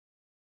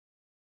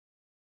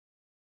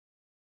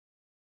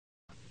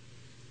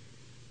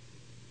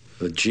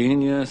The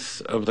genius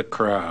of the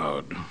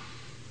crowd.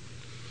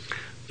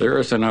 There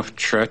is enough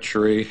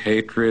treachery,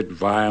 hatred,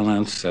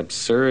 violence,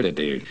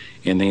 absurdity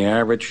in the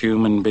average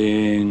human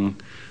being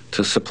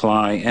to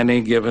supply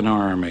any given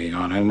army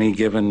on any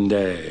given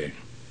day.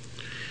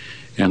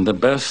 And the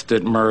best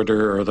at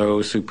murder are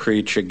those who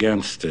preach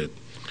against it.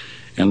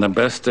 And the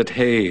best at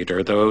hate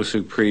are those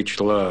who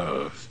preach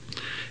love.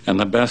 And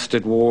the best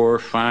at war,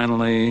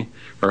 finally,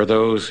 are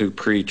those who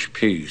preach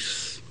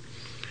peace.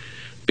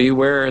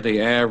 Beware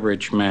the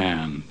average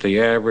man, the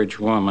average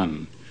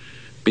woman.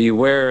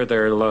 Beware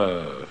their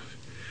love.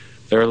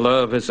 Their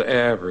love is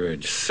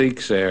average,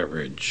 seeks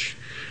average.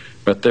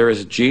 But there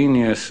is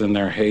genius in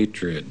their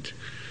hatred.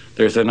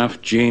 There's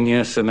enough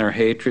genius in their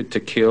hatred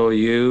to kill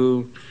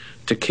you,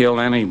 to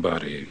kill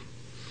anybody.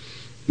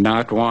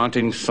 Not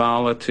wanting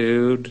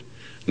solitude,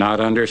 not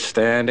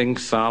understanding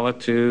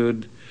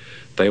solitude,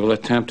 they will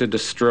attempt to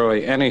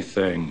destroy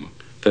anything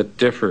that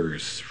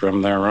differs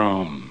from their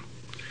own.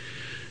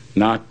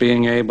 Not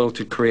being able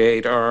to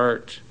create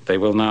art, they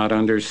will not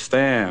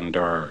understand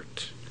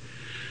art.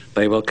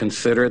 They will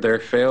consider their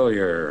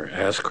failure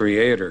as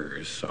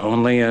creators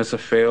only as a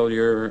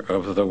failure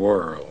of the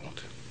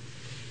world.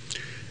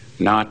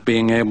 Not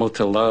being able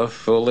to love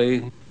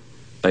fully,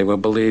 they will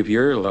believe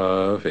your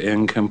love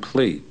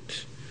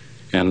incomplete,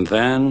 and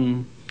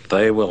then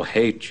they will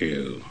hate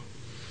you.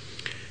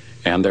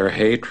 And their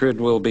hatred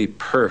will be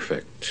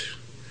perfect,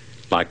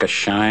 like a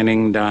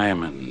shining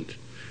diamond,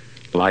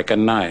 like a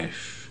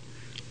knife,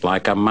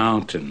 like a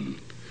mountain,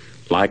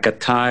 like a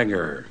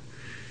tiger,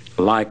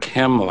 like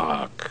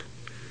hemlock,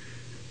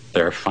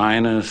 their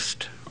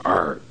finest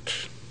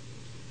art.